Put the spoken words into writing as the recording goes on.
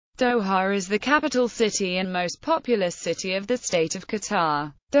Doha is the capital city and most populous city of the state of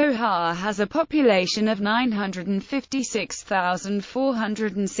Qatar. Doha has a population of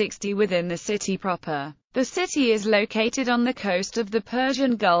 956,460 within the city proper. The city is located on the coast of the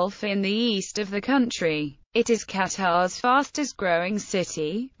Persian Gulf in the east of the country. It is Qatar's fastest-growing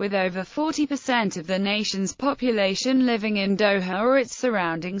city, with over 40% of the nation's population living in Doha or its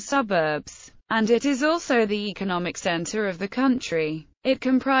surrounding suburbs. And it is also the economic center of the country. It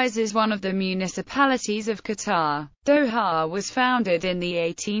comprises one of the municipalities of Qatar. Doha was founded in the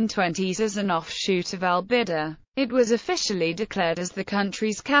 1820s as an offshoot of Al-Bida. It was officially declared as the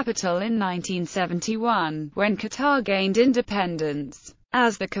country's capital in 1971, when Qatar gained independence.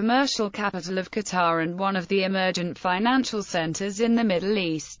 As the commercial capital of Qatar and one of the emergent financial centers in the Middle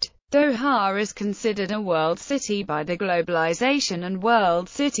East, Doha is considered a world city by the Globalization and World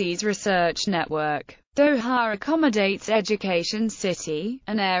Cities Research Network. Doha accommodates Education City,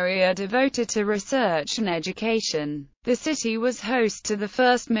 an area devoted to research and education. The city was host to the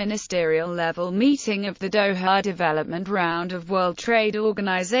first ministerial-level meeting of the Doha Development Round of World Trade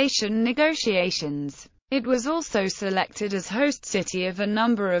Organization negotiations. It was also selected as host city of a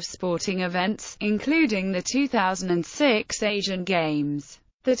number of sporting events, including the 2006 Asian Games,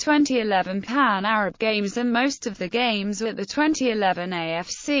 the 2011 Pan-Arab Games and most of the games at the 2011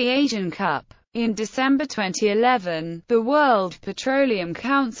 AFC Asian Cup. In December 2011, the World Petroleum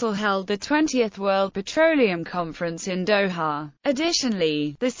Council held the 20th World Petroleum Conference in Doha.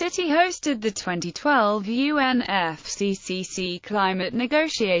 Additionally, the city hosted the 2012 UNFCCC climate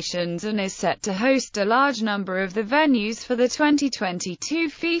negotiations and is set to host a large number of the venues for the 2022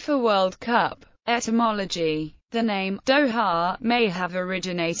 FIFA World Cup. Etymology: the name Doha may have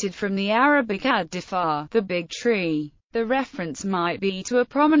originated from the Arabic ad-difar, the big tree. The reference might be to a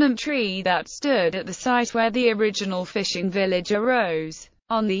prominent tree that stood at the site where the original fishing village arose,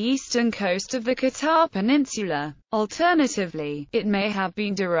 on the eastern coast of the Qatar Peninsula. Alternatively, it may have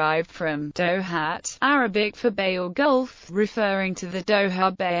been derived from Dohat, Arabic for bay or gulf, referring to the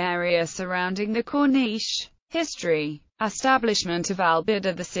Doha Bay area surrounding the Corniche. History: establishment of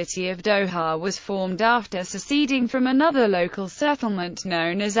Al-Bida. The city of Doha was formed after seceding from another local settlement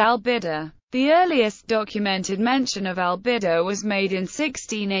known as Al-Bida. The earliest documented mention of Al-Bida was made in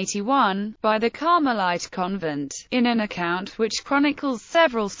 1681, by the Carmelite convent, in an account which chronicles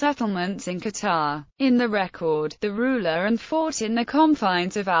several settlements in Qatar. In the record, the ruler and fort in the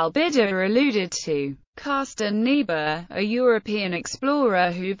confines of Al-Bida are alluded to. Carsten Niebuhr, a European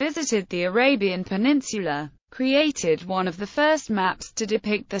explorer who visited the Arabian Peninsula, created one of the first maps to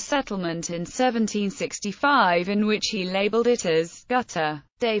depict the settlement in 1765 in which he labeled it as Gutter.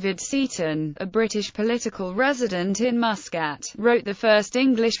 David Seaton, a British political resident in Muscat, wrote the first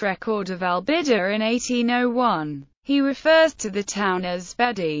English record of Al-Bida in 1801. He refers to the town as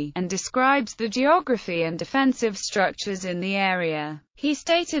Bedi, and describes the geography and defensive structures in the area. He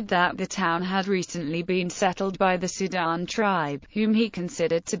stated that the town had recently been settled by the Sudan tribe, whom he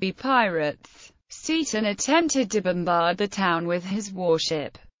considered to be pirates. Seaton attempted to bombard the town with his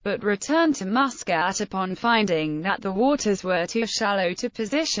warship, but returned to Muscat upon finding that the waters were too shallow to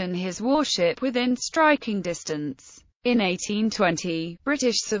position his warship within striking distance. In 1820,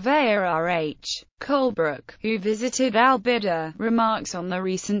 British surveyor R.H. Colebrook, who visited Al-Bida, remarks on the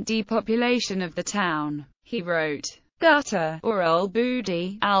recent depopulation of the town. He wrote, "Gutter, or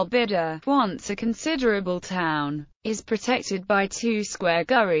Al-Budi, Al-Bida, once a considerable town, is protected by two square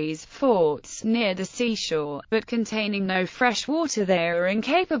gurries, forts, near the seashore, but containing no fresh water. They are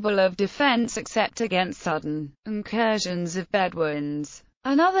incapable of defense except against sudden incursions of Bedouins.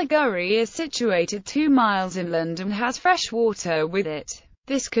 Another gurry is situated 2 miles inland and has fresh water with it.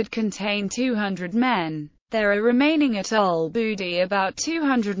 This could contain 200 men. There are remaining at Al-Budi about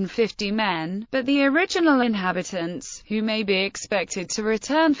 250 men, but the original inhabitants, who may be expected to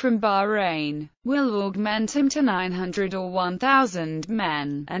return from Bahrain, will augment them to 900 or 1,000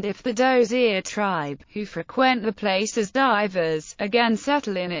 men, and if the Dozier tribe, who frequent the place as divers, again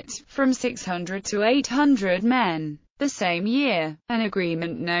settle in it, from 600 to 800 men." The same year, an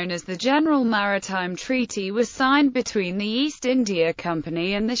agreement known as the General Maritime Treaty was signed between the East India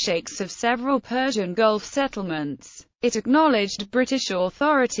Company and the sheikhs of several Persian Gulf settlements. It acknowledged British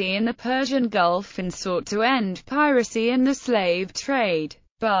authority in the Persian Gulf and sought to end piracy and the slave trade.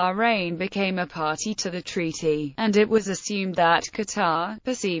 Bahrain became a party to the treaty, and it was assumed that Qatar,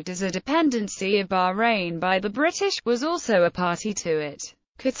 perceived as a dependency of Bahrain by the British, was also a party to it.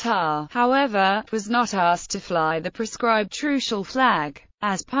 Qatar, however, was not asked to fly the prescribed trucial flag.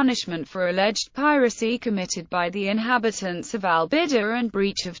 as punishment for alleged piracy committed by the inhabitants of Al-Bida and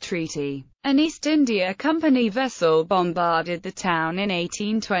breach of treaty. An East India Company vessel bombarded the town in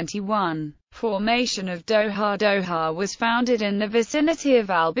 1821. Formation of Doha. Doha was founded in the vicinity of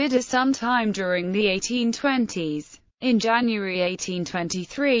Al-Bida sometime during the 1820s. In January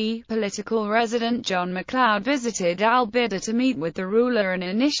 1823, political resident John MacLeod visited Al-Bida to meet with the ruler and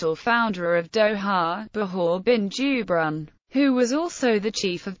initial founder of Doha, Bahor bin Jubran, who was also the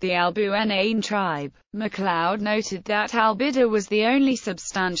chief of the Al-Bu'anain tribe. MacLeod noted that Al-Bida was the only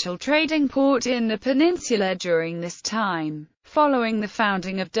substantial trading port in the peninsula during this time. Following the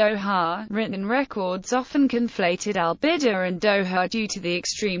founding of Doha, written records often conflated Al-Bida and Doha due to the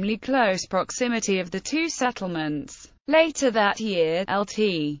extremely close proximity of the two settlements. Later that year,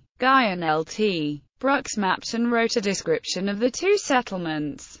 L.T. Guy and L.T. Brooks mapped and wrote a description of the two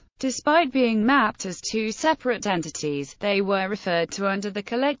settlements. Despite being mapped as two separate entities, they were referred to under the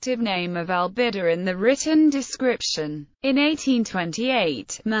collective name of Al-Bida in the written description. In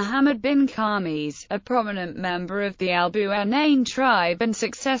 1828, Muhammad bin Khamis, a prominent member of the Al-Bu'anain tribe and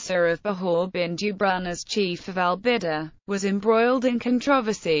successor of Bahor bin Jubran as chief of Al-Bida, was embroiled in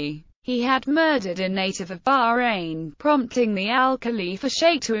controversy. He had murdered a native of Bahrain, prompting the Al-Khalifa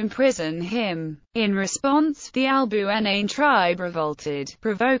Sheikh to imprison him. In response, the Al-Bu'anain tribe revolted,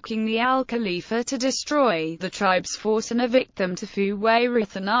 provoking the Al-Khalifa to destroy the tribe's fort and evict them to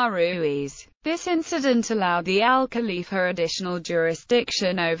Fuwairith and Aruiz. This incident allowed the Al-Khalifa additional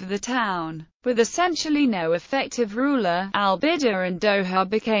jurisdiction over the town. With essentially no effective ruler, Al-Bida and Doha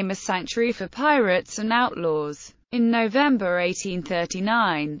became a sanctuary for pirates and outlaws. In November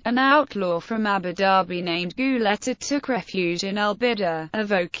 1839, an outlaw from Abu Dhabi named Guleta took refuge in Al-Bida,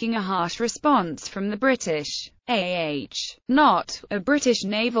 evoking a harsh response from the British. A.H. Nott, a British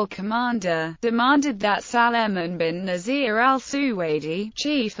naval commander, demanded that Salman bin Nazir al-Suwaidi,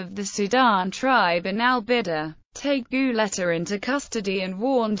 chief of the Sudan tribe in Al-Bida, take Guleta into custody and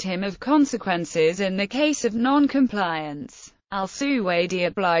warned him of consequences in the case of non-compliance. Al-Suwaidi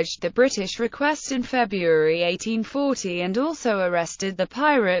obliged the British request in February 1840 and also arrested the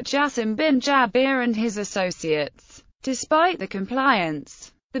pirate Jassim bin Jabir and his associates. Despite the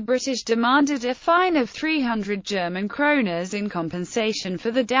compliance, the British demanded a fine of 300 German kroners in compensation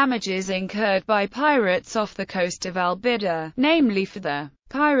for the damages incurred by pirates off the coast of Al-Bida, namely for the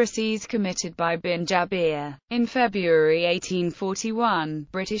piracies committed by bin Jabir. In February 1841,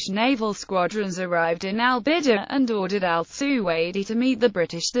 British naval squadrons arrived in Al-Bida and ordered Al-Suwaidi to meet the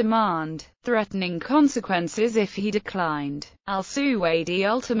British demand, threatening consequences if he declined. Al-Suwaidi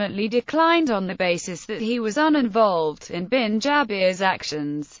ultimately declined on the basis that he was uninvolved in bin Jabir's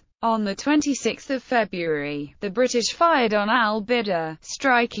actions. On the 26th of February, the British fired on Al-Bida,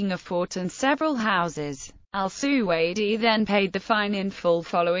 striking a fort and several houses. Al-Suwaidi then paid the fine in full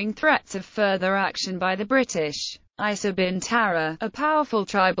following threats of further action by the British. Isa bin Tara, a powerful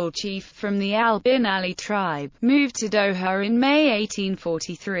tribal chief from the Al-Bin Ali tribe, moved to Doha in May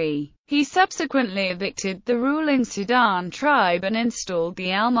 1843. He subsequently evicted the ruling Sudan tribe and installed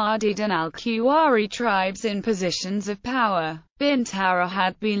the Al-Madid and Al-Kuwari tribes in positions of power. Bin Tara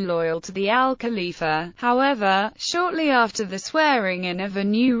had been loyal to the Al-Khalifa, however, shortly after the swearing-in of a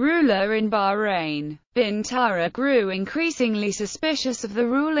new ruler in Bahrain, bin Tara grew increasingly suspicious of the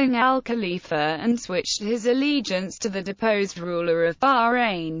ruling Al-Khalifa and switched his allegiance to the deposed ruler of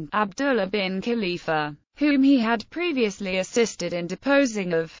Bahrain, Abdullah bin Khalifa, whom he had previously assisted in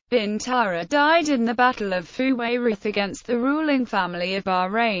deposing of. Bin Tara died in the Battle of Fuwairith against the ruling family of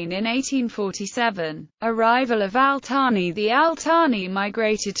Bahrain in 1847. Arrival of Al-Thani. The Al-Thani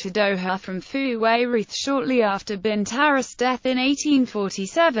migrated to Doha from Fuwairith shortly after bin Tara's death in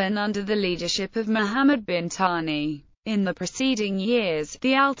 1847 under the leadership of Muhammad bin Thani. In the preceding years,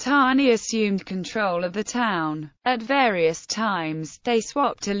 the Al-Thani assumed control of the town. At various times, they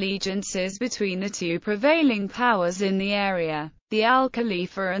swapped allegiances between the two prevailing powers in the area, the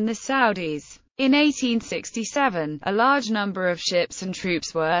Al-Khalifa and the Saudis. In 1867, a large number of ships and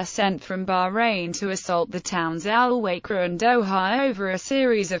troops were sent from Bahrain to assault the towns Al-Waqra and Doha over a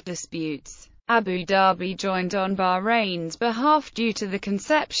series of disputes. Abu Dhabi joined on Bahrain's behalf due to the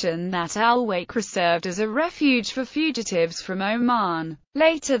conception that Al-Waqra served as a refuge for fugitives from Oman.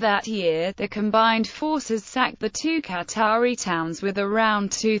 Later that year, the combined forces sacked the two Qatari towns with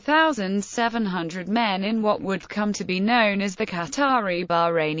around 2,700 men in what would come to be known as the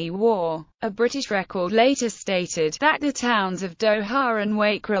Qatari-Bahraini War. A British record later stated that the towns of Doha and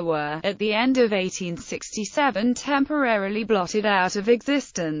Waqra were, at the end of 1867, temporarily blotted out of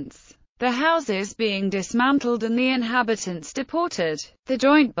existence. the houses being dismantled and the inhabitants deported. The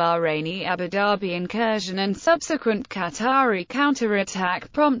joint Bahraini-Abu Dhabi incursion and subsequent Qatari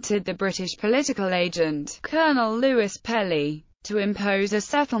counterattack prompted the British political agent, Colonel Louis Pelly, to impose a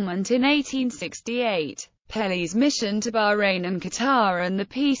settlement in 1868. Pelly's mission to Bahrain and Qatar and the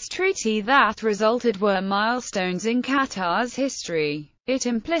peace treaty that resulted were milestones in Qatar's history. It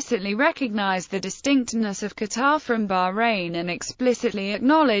implicitly recognized the distinctness of Qatar from Bahrain and explicitly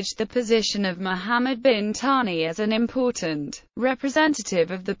acknowledged the position of Mohammed bin Thani as an important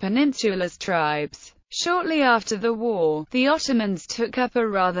representative of the peninsula's tribes. Shortly after the war, the Ottomans took up a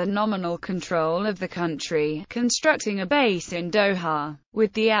rather nominal control of the country, constructing a base in Doha,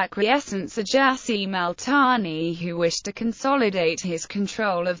 with the acquiescence of Jassim al-Thani, who wished to consolidate his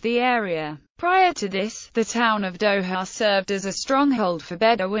control of the area. Prior to this, the town of Doha served as a stronghold for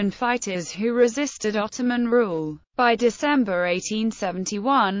Bedouin fighters who resisted Ottoman rule. By December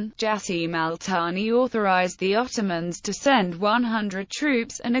 1871, Jassim al-Thani authorized the Ottomans to send 100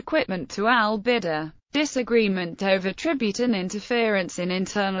 troops and equipment to al-Bida. Disagreement over tribute and interference in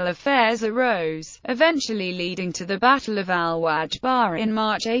internal affairs arose, eventually leading to the Battle of al-Wajba in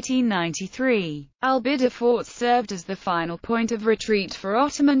March 1893. Al-Bida fort served as the final point of retreat for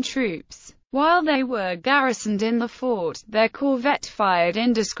Ottoman troops. While they were garrisoned in the fort, their corvette fired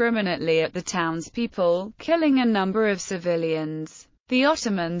indiscriminately at the townspeople, killing a number of civilians. The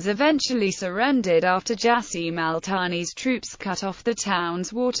Ottomans eventually surrendered after Jassim al-Thani's troops cut off the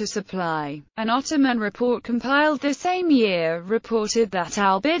town's water supply. An Ottoman report compiled the same year reported that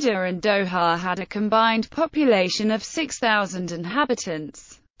al-Bida and Doha had a combined population of 6,000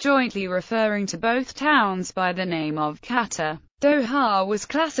 inhabitants, jointly referring to both towns by the name of Qatar. Doha was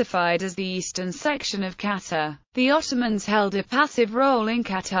classified as the eastern section of Qatar. The Ottomans held a passive role in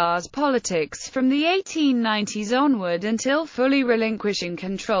Qatar's politics from the 1890s onward until fully relinquishing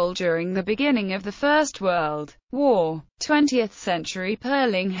control during the beginning of the First World War. 20th century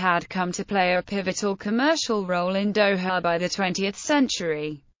pearling had come to play a pivotal commercial role in Doha by the 20th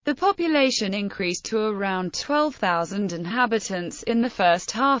century. The population increased to around 12,000 inhabitants in the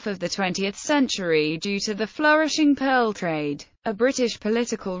first half of the 20th century due to the flourishing pearl trade. A British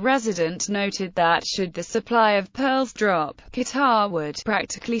political resident noted that should the supply of pearls drop, Qatar would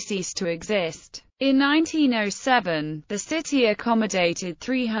practically cease to exist. In 1907, the city accommodated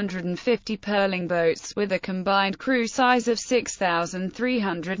 350 pearling boats with a combined crew size of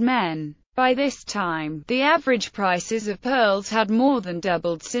 6,300 men. By this time, the average prices of pearls had more than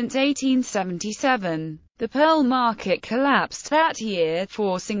doubled since 1877. The pearl market collapsed that year,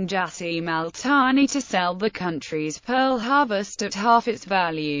 forcing Jassim al-Thani to sell the country's pearl harvest at half its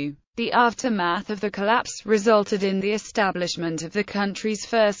value. The aftermath of the collapse resulted in the establishment of the country's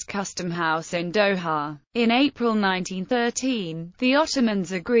first custom house in Doha. In April 1913, the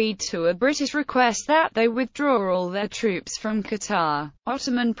Ottomans agreed to a British request that they withdraw all their troops from Qatar.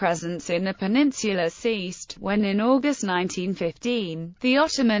 Ottoman presence in the peninsula ceased when in August 1915, the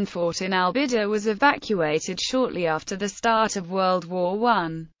Ottoman fort in al-Bida was evacuated shortly after the start of World War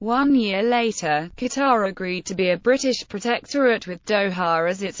I. 1 year later, Qatar agreed to be a British protectorate with Doha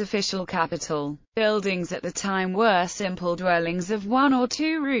as its official capital. Buildings at the time were simple dwellings of 1 or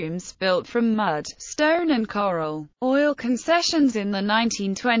 2 rooms built from mud, stone and coral. Oil concessions in the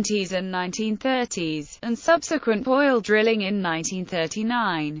 1920s and 1930s, and subsequent oil drilling in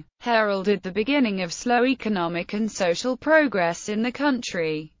 1939, heralded the beginning of slow economic and social progress in the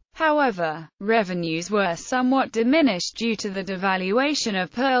country. However, revenues were somewhat diminished due to the devaluation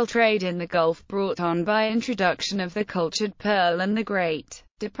of pearl trade in the Gulf brought on by introduction of the cultured pearl and the Great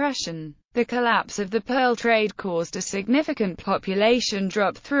Depression. The collapse of the pearl trade caused a significant population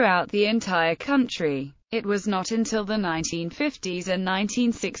drop throughout the entire country. It was not until the 1950s and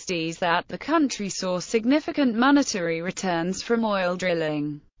 1960s that the country saw significant monetary returns from oil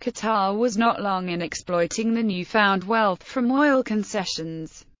drilling. Qatar was not long in exploiting the newfound wealth from oil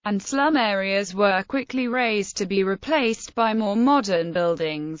concessions, and slum areas were quickly razed to be replaced by more modern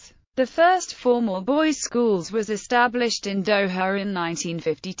buildings. The first formal boys' schools was established in Doha in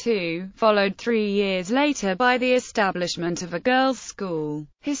 1952, followed 3 years later by the establishment of a girls' school.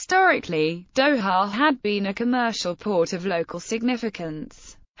 Historically, Doha had been a commercial port of local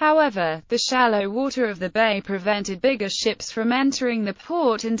significance. However, the shallow water of the bay prevented bigger ships from entering the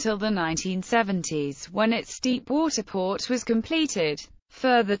port until the 1970s, when its deep water port was completed.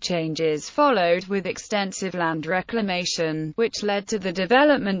 Further changes followed with extensive land reclamation, which led to the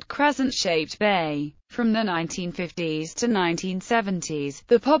development crescent-shaped bay. From the 1950s to 1970s,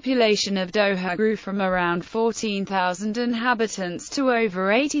 the population of Doha grew from around 14,000 inhabitants to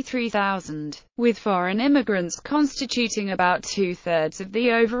over 83,000, with foreign immigrants constituting about two-thirds of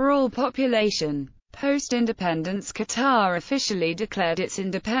the overall population. Post-independence, Qatar officially declared its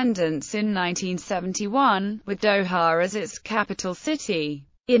independence in 1971, with Doha as its capital city.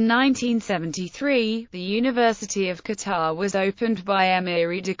 In 1973, the University of Qatar was opened by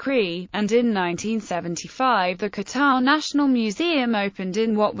Emiri decree, and in 1975 the Qatar National Museum opened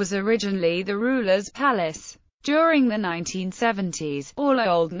in what was originally the ruler's palace. During the 1970s, all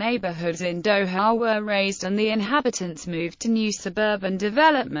old neighborhoods in Doha were razed and the inhabitants moved to new suburban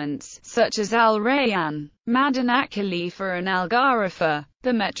developments, such as Al Rayyan, Madinat Khalifa and Al Gharafa.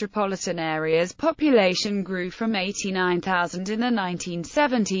 The metropolitan area's population grew from 89,000 in the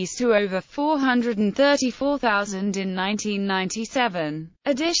 1970s to over 434,000 in 1997.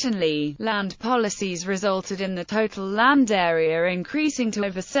 Additionally, land policies resulted in the total land area increasing to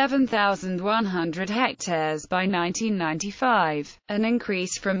over 7,100 hectares by 1995, an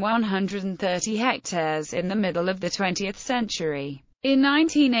increase from 130 hectares in the middle of the 20th century. In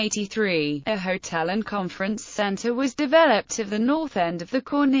 1983, a hotel and conference center was developed at the north end of the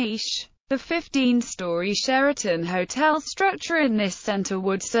Corniche. The 15-story Sheraton Hotel structure in this center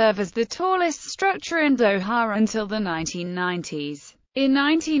would serve as the tallest structure in Doha until the 1990s. In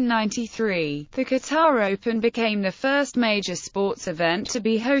 1993, the Qatar Open became the first major sports event to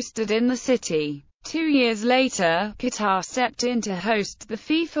be hosted in the city. 2 years later, Qatar stepped in to host the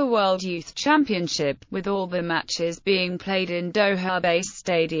FIFA World Youth Championship, with all the matches being played in Doha-based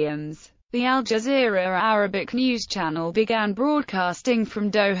stadiums. The Al Jazeera Arabic news channel began broadcasting from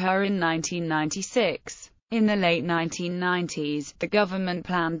Doha in 1996. In the late 1990s, the government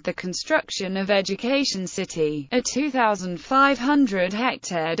planned the construction of Education City, a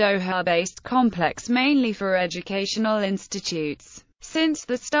 2,500-hectare Doha-based complex mainly for educational institutes. Since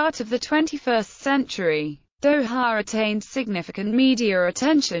the start of the 21st century, Doha attained significant media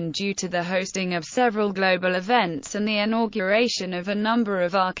attention due to the hosting of several global events and the inauguration of a number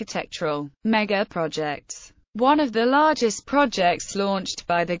of architectural mega-projects. One of the largest projects launched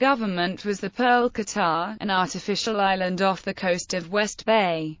by the government was the Pearl Qatar, an artificial island off the coast of West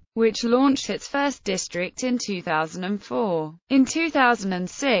Bay, which launched its first district in 2004. In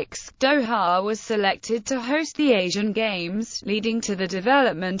 2006, Doha was selected to host the Asian Games, leading to the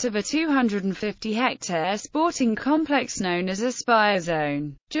development of a 250-hectare sporting complex known as Aspire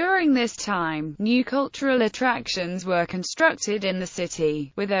Zone. During this time, new cultural attractions were constructed in the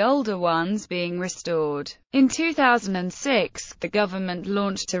city, with older ones being restored. In 2006, the government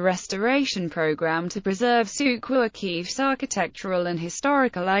launched a restoration program to preserve Souk Waqif's architectural and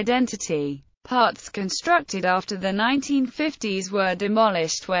historical identity. Parts constructed after the 1950s were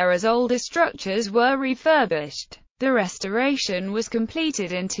demolished, whereas older structures were refurbished. The restoration was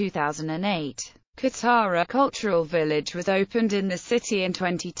completed in 2008. Qatar Cultural Village was opened in the city in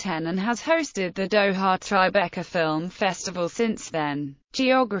 2010 and has hosted the Doha Tribeca Film Festival since then.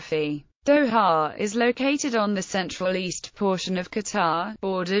 Geography. Doha is located on the central east portion of Qatar,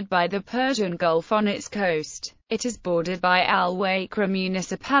 bordered by the Persian Gulf on its coast. It is bordered by Al Wakra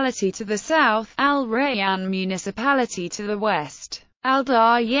Municipality to the south, Al Rayyan Municipality to the west, Al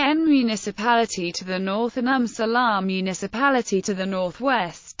Daryan Municipality to the north and Salam Municipality to the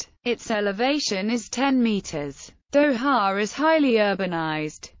northwest. Its elevation is 10 meters. Doha is highly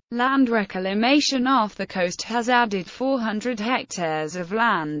urbanized. Land reclamation off the coast has added 400 hectares of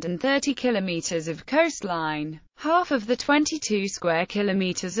land and 30 kilometers of coastline. Half of the 22 square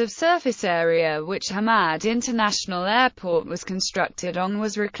kilometers of surface area which Hamad International Airport was constructed on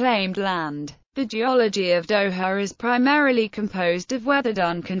was reclaimed land. The geology of Doha is primarily composed of weathered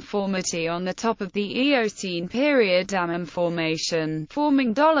unconformity on the top of the Eocene period Dammam Formation,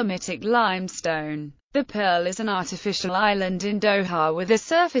 forming dolomitic limestone. The Pearl is an artificial island in Doha with a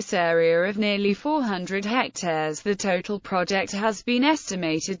surface area of nearly 400 hectares. The total project has been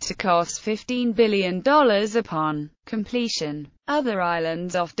estimated to cost $15 billion upon completion. Other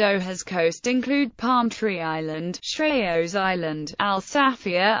islands off Doha's coast include Palm Tree Island, Shreyos Island, Al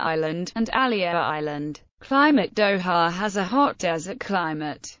Safia Island, and Alia Island. Climate. Doha has a hot desert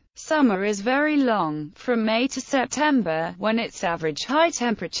climate. Summer is very long, from May to September, when its average high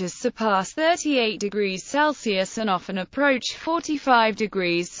temperatures surpass 38 degrees Celsius and often approach 45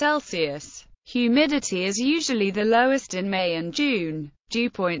 degrees Celsius. Humidity is usually the lowest in May and June. Dew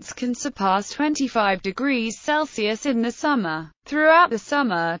points can surpass 25 degrees Celsius in the summer. Throughout the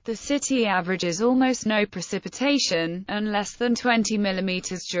summer, the city averages almost no precipitation, and less than 20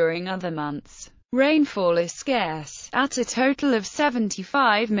 millimeters during other months. Rainfall is scarce, at a total of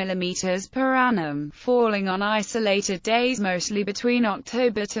 75 millimeters per annum, falling on isolated days mostly between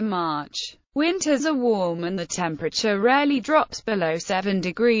October to March. Winters are warm and the temperature rarely drops below 7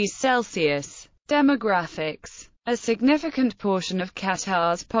 degrees Celsius. Demographics. A significant portion of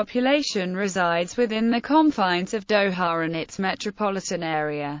Qatar's population resides within the confines of Doha and its metropolitan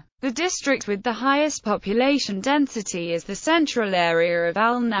area. The district with the highest population density is the central area of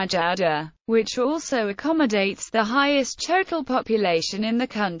Al Najada, which also accommodates the highest total population in the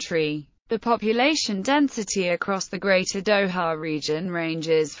country. The population density across the Greater Doha region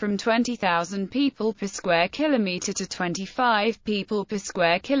ranges from 20,000 people per square kilometer to 25 people per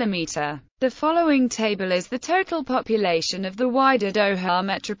square kilometer. The following table is the total population of the wider Doha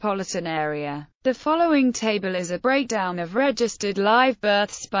metropolitan area. The following table is a breakdown of registered live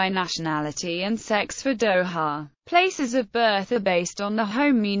births by nationality and sex for Doha. Places of birth are based on the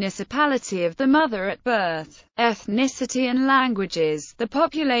home municipality of the mother at birth. Ethnicity and languages. The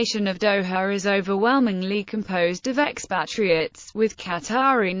population of Doha is overwhelmingly composed of expatriates, with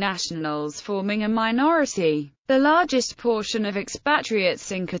Qatari nationals forming a minority. The largest portion of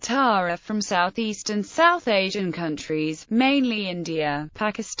expatriates in Qatar are from Southeast and South Asian countries, mainly India,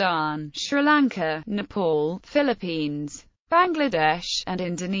 Pakistan, Sri Lanka, Nepal, Philippines, Bangladesh, and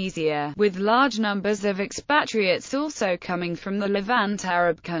Indonesia, with large numbers of expatriates also coming from the Levant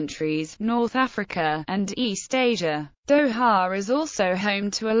Arab countries, North Africa, and East Asia. Doha is also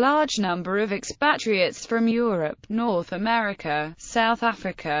home to a large number of expatriates from Europe, North America, South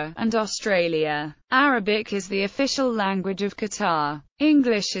Africa, and Australia. Arabic is the official language of Qatar.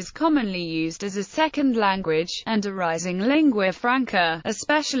 English is commonly used as a second language, and a rising lingua franca,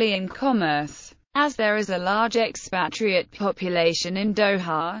 especially in commerce. As there is a large expatriate population in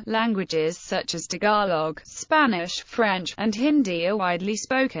Doha, languages such as Tagalog, Spanish, French, and Hindi are widely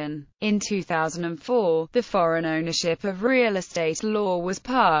spoken. In 2004, the foreign ownership of real estate law was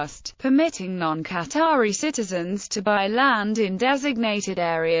passed, permitting non-Qatari citizens to buy land in designated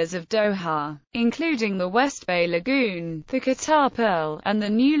areas of Doha, including the West Bay Lagoon, the Qatar Pearl, and the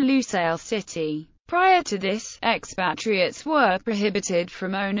new Lusail city. Prior to this, expatriates were prohibited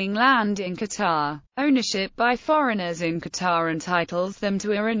from owning land in Qatar. Ownership by foreigners in Qatar entitles them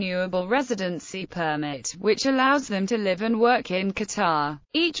to a renewable residency permit, which allows them to live and work in Qatar.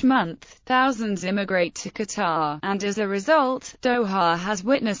 Each month, thousands immigrate to Qatar, and as a result, Doha has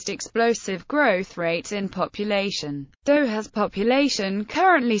witnessed explosive growth rates in population. Doha's population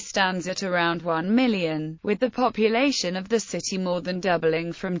currently stands at around 1 million, with the population of the city more than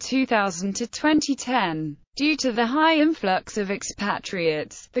doubling from 2000 to 2010. Due to the high influx of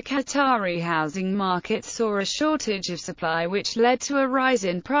expatriates, the Qatari housing market saw a shortage of supply which led to a rise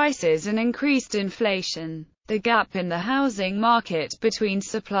in prices and increased inflation. The gap in the housing market between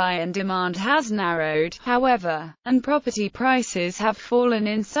supply and demand has narrowed, however, and property prices have fallen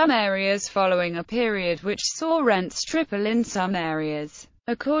in some areas following a period which saw rents triple in some areas.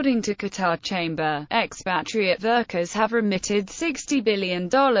 According to Qatar Chamber, expatriate workers have remitted $60 billion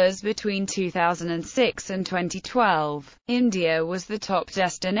between 2006 and 2012. India was the top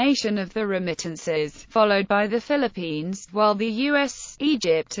destination of the remittances, followed by the Philippines, while the US,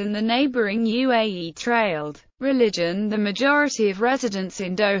 Egypt and the neighboring UAE trailed. Religion. The majority of residents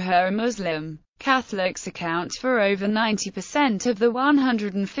in Doha are Muslim. Catholics account for over 90% of the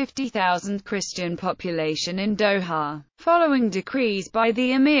 150,000 Christian population in Doha. Following decrees by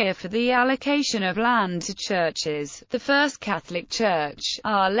the Emir for the allocation of land to churches, the first Catholic church,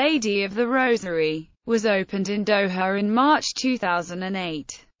 Our Lady of the Rosary, was opened in Doha in March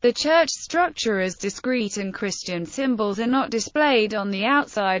 2008. The church structure is discreet and Christian symbols are not displayed on the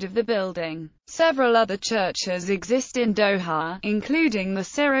outside of the building. Several other churches exist in Doha, including the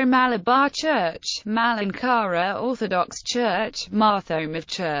Syro-Malabar Church, Malankara Orthodox Church, Marthoma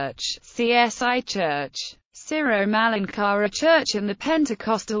Church, CSI Church, Syro-Malankara Church and the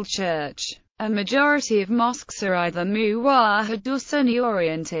Pentecostal Church. A majority of mosques are either Muwahhid or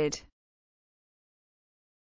Sunni-oriented.